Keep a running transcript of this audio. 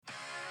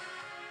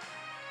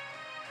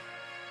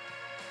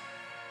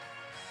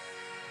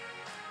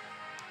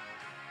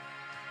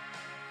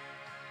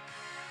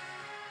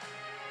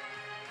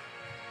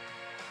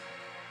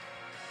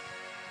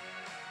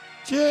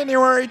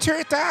January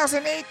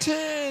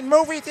 2018,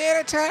 Movie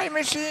Theater Time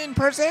Machine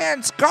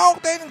presents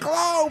Golden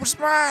Globes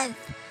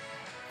Month.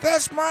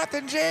 This month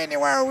in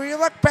January, we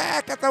look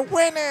back at the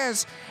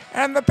winners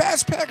and the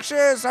best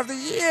pictures of the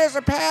years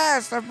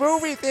past of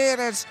movie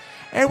theaters,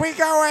 and we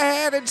go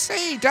ahead and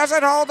see, does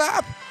it hold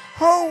up?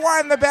 Who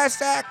won the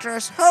Best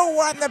Actress? Who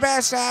won the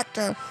Best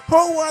Actor?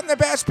 Who won the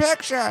Best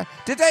Picture?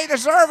 Did they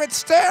deserve it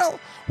still?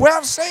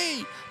 We'll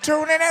see.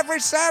 Tune in every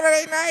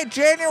Saturday night,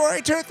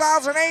 January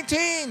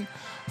 2018,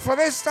 for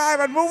this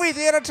time on Movie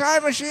Theater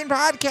Time Machine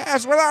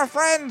Podcast with our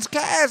friends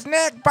Kaz,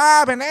 Nick,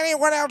 Bob, and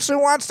anyone else who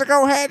wants to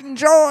go ahead and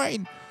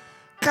join.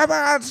 Come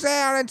on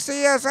down and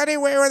see us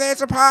anywhere where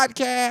there's a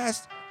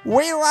podcast.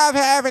 We love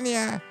having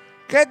you.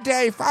 Good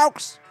day,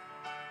 folks.